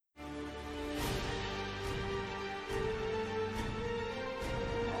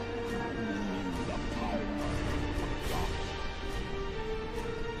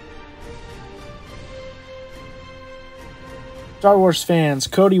Star Wars fans,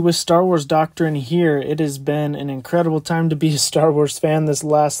 Cody with Star Wars Doctrine here. It has been an incredible time to be a Star Wars fan this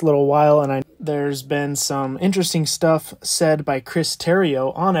last little while, and there's been some interesting stuff said by Chris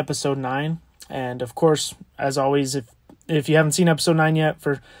Terrio on Episode 9. And of course, as always, if you haven't seen Episode 9 yet,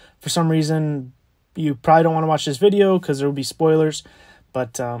 for some reason, you probably don't want to watch this video because there will be spoilers.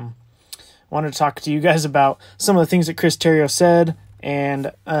 But I wanted to talk to you guys about some of the things that Chris Terrio said,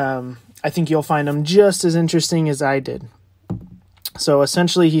 and I think you'll find them just as interesting as I did. So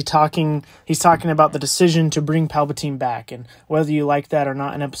essentially, he's talking about the decision to bring Palpatine back, and whether you like that or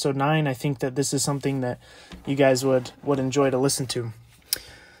not in Episode 9, I think that this is something that you guys would enjoy to listen to.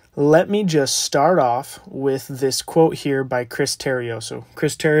 Let me just start off with this quote here by Chris Terrio. So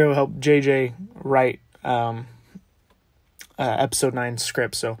Chris Terrio helped JJ write Episode 9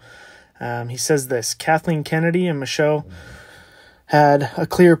 script. So he says this: Kathleen Kennedy and Michelle had a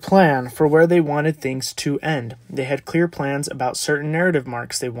clear plan for where they wanted things to end. They had clear plans about certain narrative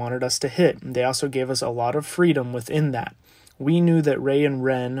marks they wanted us to hit. They also gave us a lot of freedom within that. We knew that Rey and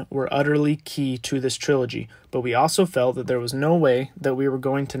Ren were utterly key to this trilogy, but we also felt that there was no way that we were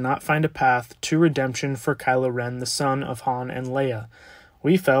going to not find a path to redemption for Kylo Ren, the son of Han and Leia.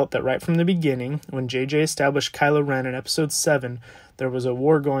 We felt that right from the beginning, when JJ established Kylo Ren in Episode 7, there was a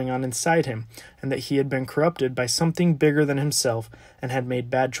war going on inside him, and that he had been corrupted by something bigger than himself and had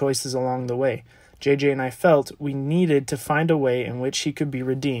made bad choices along the way. JJ and I felt we needed to find a way in which he could be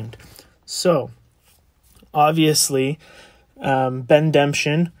redeemed. So, obviously,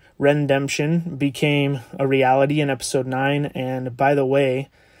 Rendemption became a reality in Episode 9, and by the way,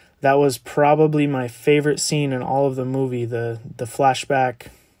 that was probably my favorite scene in all of the movie, the flashback,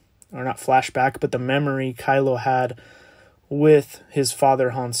 or not flashback, but the memory Kylo had with his father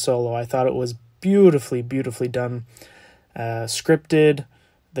Han Solo. I thought it was beautifully done, scripted.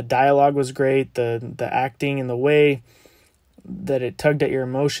 The dialogue was great, the acting and the way that it tugged at your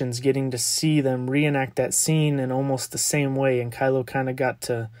emotions, getting to see them reenact that scene in almost the same way, and Kylo kind of got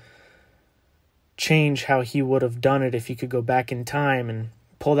to change how he would have done it if he could go back in time, and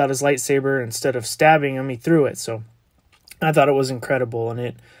pulled out his lightsaber. Instead of stabbing him, he threw it. So I thought it was incredible,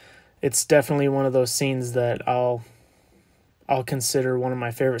 and it's definitely one of those scenes that I'll consider one of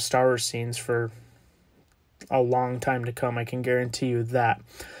my favorite Star Wars scenes for a long time to come. I can guarantee you that.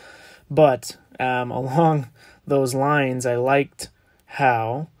 But along those lines, I liked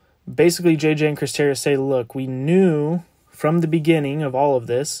how basically JJ and Chris Terrio say, look, we knew from the beginning of all of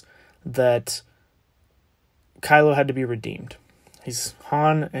this that Kylo had to be redeemed. He's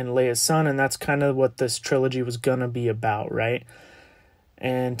Han and Leia's son, and that's kind of what this trilogy was going to be about, right?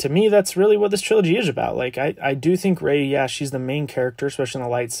 And to me, that's really what this trilogy is about. Like, I do think Rey, yeah, she's the main character, especially on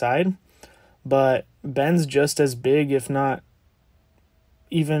the light side, but Ben's just as big, if not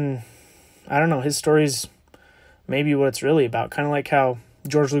even, I don't know, his story's maybe what it's really about. Kind of like how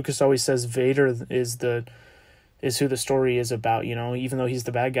George Lucas always says Vader is who the story is about, you know, even though he's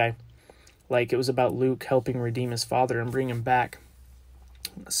the bad guy. Like, it was about Luke helping redeem his father and bring him back.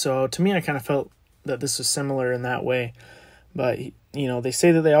 So to me, I kind of felt that this was similar in that way. But, you know, they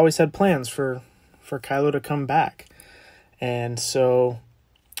say that they always had plans for Kylo to come back. And so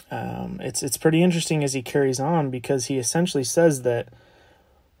it's pretty interesting as he carries on, because he essentially says that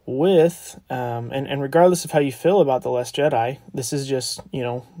with, and regardless of how you feel about The Last Jedi, this is just, you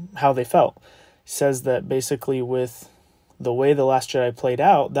know, how they felt. He says that basically with the way The Last Jedi played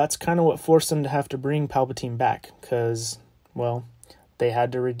out, that's kind of what forced them to have to bring Palpatine back, because, well, they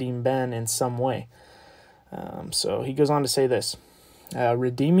had to redeem Ben in some way. So he goes on to say this: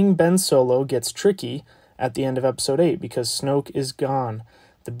 redeeming Ben Solo gets tricky at the end of Episode 8 because Snoke is gone.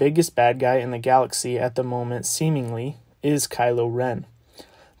 The biggest bad guy in the galaxy at the moment, seemingly, is Kylo Ren.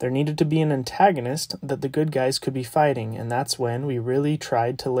 There needed to be an antagonist that the good guys could be fighting, and that's when we really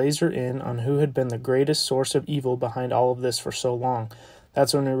tried to laser in on who had been the greatest source of evil behind all of this for so long.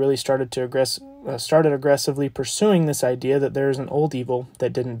 That's when we really started aggressively pursuing this idea that there is an old evil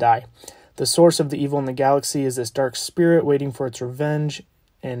that didn't die. The source of the evil in the galaxy is this dark spirit waiting for its revenge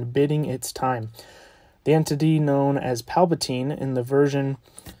and biding its time. The entity known as Palpatine in the version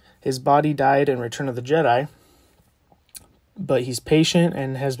his body died in Return of the Jedi, but he's patient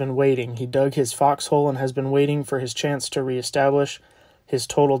and has been waiting. He dug his foxhole and has been waiting for his chance to reestablish his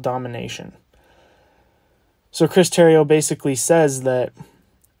total domination. So Chris Terrio basically says that,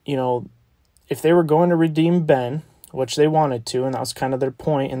 you know, if they were going to redeem Ben, which they wanted to, and that was kind of their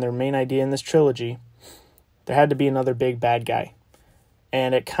point and their main idea in this trilogy, there had to be another big bad guy.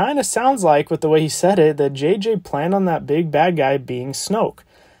 And it kind of sounds like, with the way he said it, that JJ planned on that big bad guy being Snoke.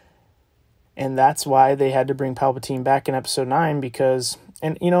 And that's why they had to bring Palpatine back in Episode 9, because,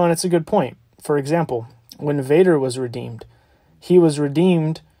 and you know, and it's a good point. For example, when Vader was redeemed, he was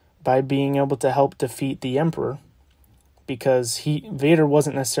redeemed by being able to help defeat the Emperor, because Vader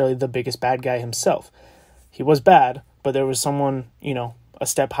wasn't necessarily the biggest bad guy himself. He was bad, but there was someone, a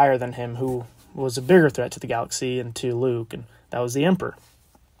step higher than him who was a bigger threat to the galaxy and to Luke, and that was the Emperor.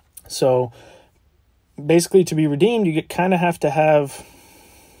 So basically, to be redeemed, you kind of have to have,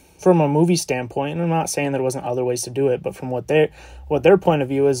 from a movie standpoint, and I'm not saying there wasn't other ways to do it, but from what their point of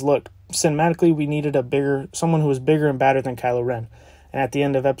view is, look, cinematically, we needed someone who was bigger and badder than Kylo Ren. And at the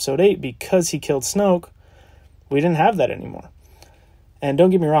end of Episode 8, because he killed Snoke, we didn't have that anymore. And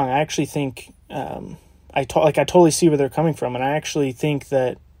don't get me wrong, I actually think, I totally see where they're coming from, and I actually think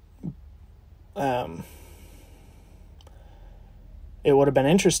that it would have been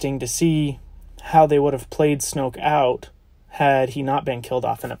interesting to see how they would have played Snoke out had he not been killed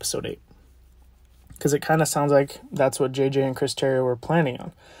off in Episode 8. Because it kind of sounds like that's what JJ and Chris Terrio were planning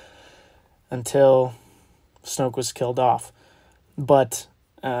on until Snoke was killed off. But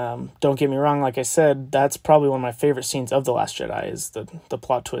don't get me wrong, like I said, that's probably one of my favorite scenes of The Last Jedi, is the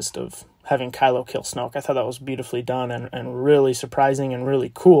plot twist of having Kylo kill Snoke. I thought that was beautifully done and really surprising and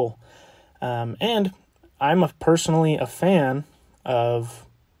really cool. And I'm personally a fan of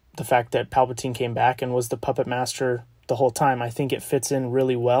the fact that Palpatine came back and was the puppet master the whole time. I think it fits in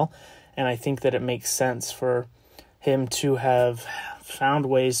really well, and I think that it makes sense for him to have found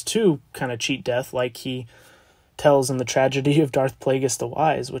ways to kind of cheat death, like he tells in the tragedy of Darth Plagueis the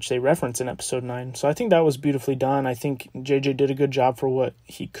Wise, which they reference in Episode 9. So I think that was beautifully done. I think JJ did a good job for what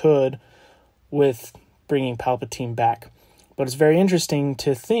he could with bringing Palpatine back. But it's very interesting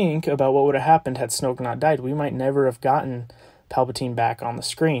to think about what would have happened had Snoke not died. We might never have gotten Palpatine back on the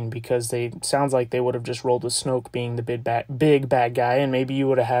screen, because sounds like they would have just rolled with Snoke being the big bad guy, and maybe you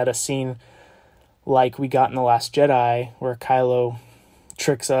would have had a scene like we got in The Last Jedi where Kylo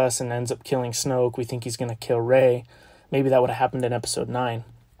tricks us and ends up killing Snoke. We think he's going to kill Rey. Maybe that would have happened in Episode 9.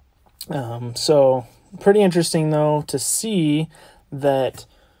 So pretty interesting, though, to see that,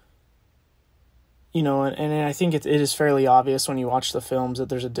 and I think it is fairly obvious when you watch the films that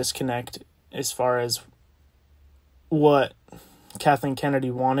there's a disconnect as far as what Kathleen Kennedy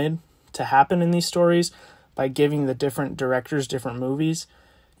wanted to happen in these stories. By giving the different directors different movies,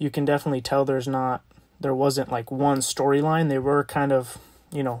 you can definitely tell there wasn't like one storyline. They were kind of,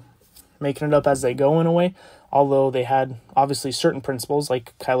 making it up as they go in a way, although they had obviously certain principles,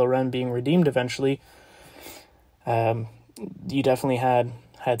 like Kylo Ren being redeemed eventually. You definitely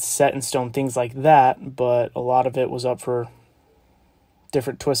had set in stone things like that, but a lot of it was up for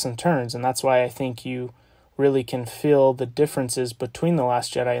different twists and turns, and that's why I think you really can feel the differences between The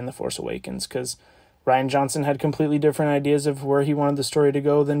Last Jedi and The Force Awakens, because Rian Johnson had completely different ideas of where he wanted the story to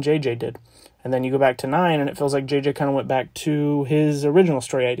go than JJ did. And then you go back to 9, and it feels like JJ kind of went back to his original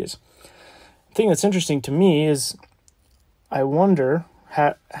story ideas. The thing that's interesting to me is, I wonder,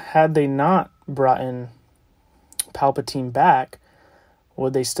 had they not brought in Palpatine back,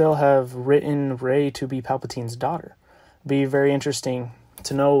 would they still have written Rey to be Palpatine's daughter? It'd be very interesting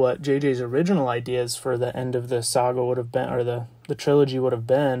to know what JJ's original ideas for the end of the saga would have been, or the trilogy would have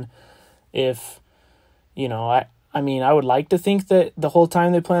been, if, I would like to think that the whole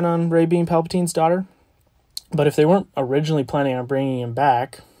time they plan on Rey being Palpatine's daughter, but if they weren't originally planning on bringing him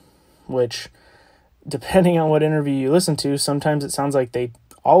back, which, depending on what interview you listen to, sometimes it sounds like they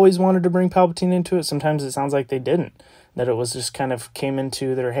always wanted to bring Palpatine into it, sometimes it sounds like they didn't, that it was just kind of came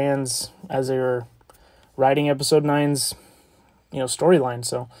into their hands as they were writing Episode 9's storyline.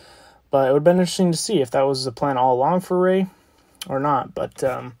 So, but it would have been interesting to see if that was the plan all along for Rey or not. But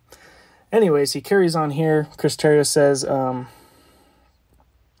anyways, he carries on here. Chris Terrio says, let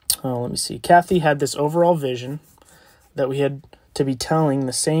me see. Kathy had this overall vision that we had to be telling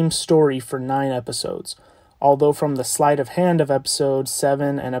the same story for 9 episodes. Although from the sleight of hand of Episode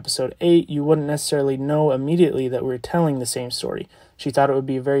 7 and Episode 8, you wouldn't necessarily know immediately that we were telling the same story. She thought it would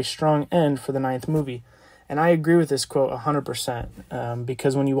be a very strong end for the 9th movie. And I agree with this quote 100%,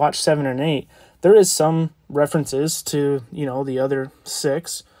 because when you watch 7 and 8, there is some references to, the other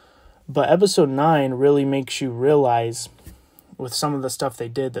 6, but Episode 9 really makes you realize, with some of the stuff they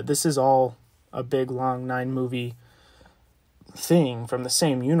did, that this is all a big, long 9-movie thing from the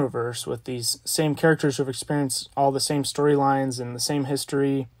same universe, with these same characters who have experienced all the same storylines and the same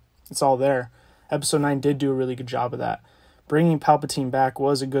history. It's all there. Episode 9 did do a really good job of that. Bringing Palpatine back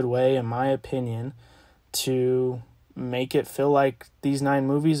was a good way, in my opinion, to make it feel like these 9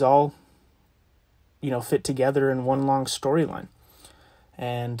 movies all, fit together in one long storyline.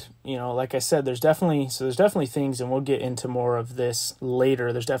 And, like I said, there's definitely things, and we'll get into more of this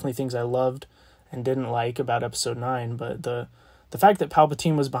later. There's definitely things I loved and didn't like about Episode 9, but the fact that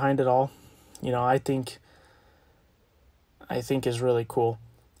Palpatine was behind it all, I think I think is really cool.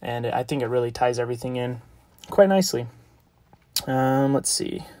 And I think it really ties everything in quite nicely. Let's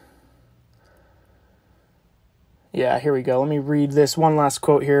see. Yeah, here we go. Let me read this one last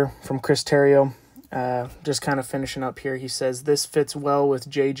quote here from Chris Terrio. Just kind of finishing up here. He says, "This fits well with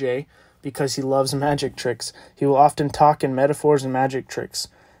JJ because he loves magic tricks. He will often talk in metaphors and magic tricks.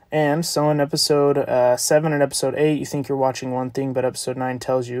 And so in episode 7 and episode 8, you think you're watching one thing, but episode 9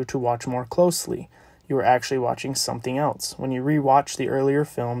 tells you to watch more closely. You are actually watching something else. When you rewatch the earlier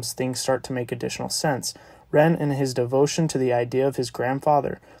films, things start to make additional sense. Ren and his devotion to the idea of his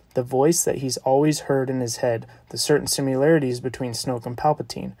grandfather, the voice that he's always heard in his head, the certain similarities between Snoke and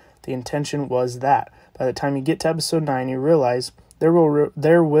Palpatine. The intention was that by the time you get to episode 9, you realize there were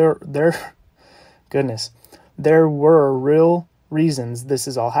real reasons this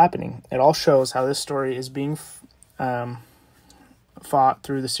is all happening. It all shows how this story is being fought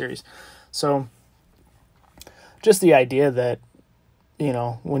through the series." So just the idea that, you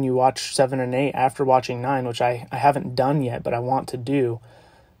know, when you watch 7 and 8 after watching 9, which I haven't done yet, but I want to do,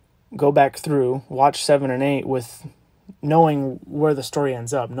 go back through, watch 7 and 8 with knowing where the story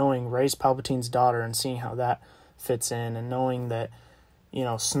ends up, knowing Rey's Palpatine's daughter and seeing how that fits in, and knowing that, you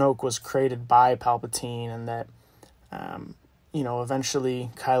know, Snoke was created by Palpatine, and that, you know, eventually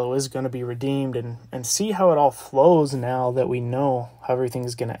Kylo is going to be redeemed, and see how it all flows now that we know how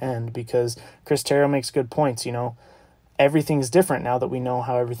everything's going to end, because Chris Terrio makes good points, you know, everything's different now that we know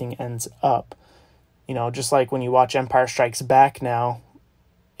how everything ends up. You know, just like when you watch Empire Strikes Back now,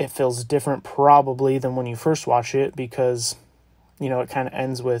 it feels different probably than when you first watch it, because, you know, it kind of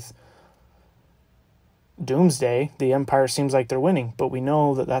ends with Doomsday. The Empire seems like they're winning, but we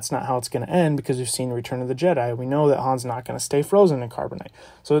know that that's not how it's going to end because we've seen Return of the Jedi. We know that Han's not going to stay frozen in carbonite.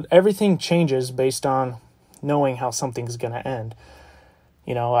 So everything changes based on knowing how something's going to end.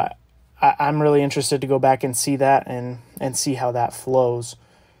 You know, I'm really interested to go back and see that and see how that flows.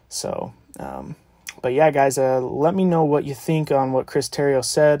 So, but yeah, guys, let me know what you think on what Chris Terrio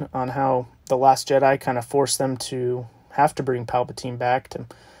said on how The Last Jedi kind of forced them to have to bring Palpatine back to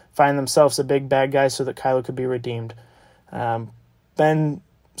find themselves a big bad guy so that Kylo could be redeemed. Ben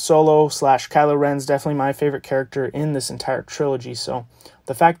Solo / Kylo Ren's definitely my favorite character in this entire trilogy, so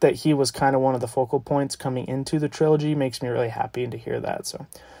the fact that he was kind of one of the focal points coming into the trilogy makes me really happy to hear that. So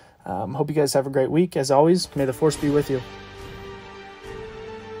hope you guys have a great week. As always, may the Force be with you.